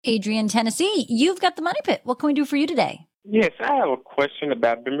Adrian, Tennessee, you've got the Money Pit. What can we do for you today? Yes, I have a question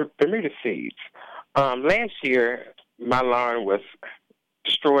about Bermuda seeds. Last year, my lawn was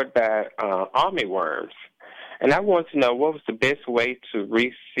destroyed by armyworms, and I want to know what was the best way to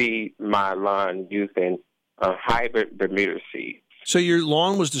reseed my lawn using hybrid Bermuda seeds. So your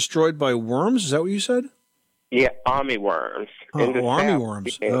lawn was destroyed by worms? Is that what you said? Yeah, armyworms.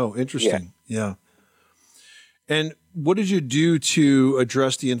 Armyworms. Oh, interesting. Yeah. And what did you do to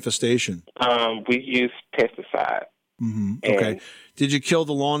address the infestation? We used pesticide. Mm-hmm. Okay. Did you kill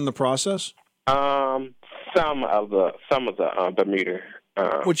the lawn in the process? Some of the Bermuda.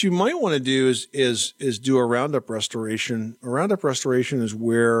 What you might want to do is do a RoundUp restoration. A RoundUp restoration is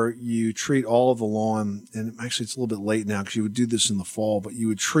where you treat all of the lawn, and actually it's a little bit late now because you would do this in the fall, but you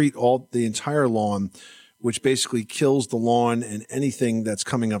would treat the entire lawn, which basically kills the lawn and anything that's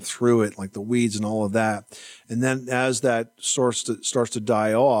coming up through it, like the weeds and all of that. And then as that starts to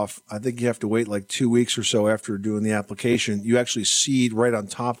die off, I think you have to wait like 2 weeks or so after doing the application. You actually seed right on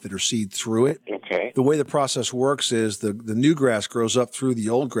top of it or seed through it. Okay. The way the process works is the new grass grows up through the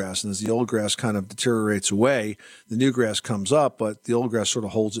old grass, and as the old grass kind of deteriorates away, the new grass comes up, but the old grass sort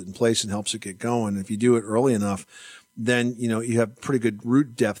of holds it in place and helps it get going. If you do it early enough, then you have pretty good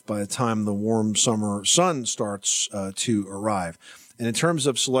root depth by the time the warm summer sun starts to arrive. And in terms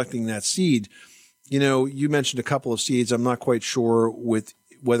of selecting that seed, you mentioned a couple of seeds. I'm not quite sure with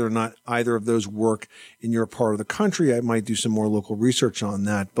whether or not either of those work in your part of the country. I might do some more local research on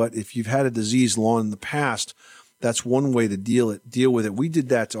that. But if you've had a diseased lawn in the past, that's one way to deal with it. We did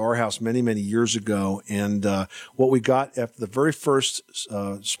that to our house many, many years ago. And what we got after the very first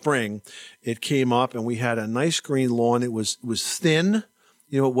spring, it came up and we had a nice green lawn. It was thin.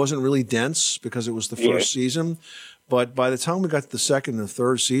 It wasn't really dense because it was the first season. But by the time we got to the second and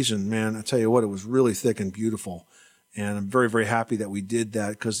third season, man, I tell you what, it was really thick and beautiful. And I'm very, very happy that we did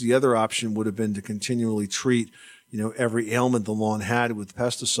that, because the other option would have been to continually treat every ailment the lawn had with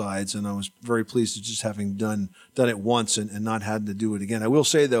pesticides. And I was very pleased to just having done it once and not having to do it again. I will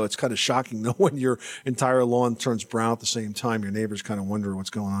say, though, it's kind of shocking, though, when your entire lawn turns brown at the same time. Your neighbors kind of wonder what's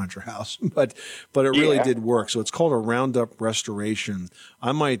going on at your house. But it really did work. So it's called a RoundUp restoration.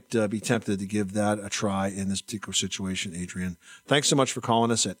 I might be tempted to give that a try in this particular situation, Adrian. Thanks so much for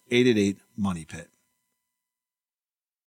calling us at 888-MONEY-PIT.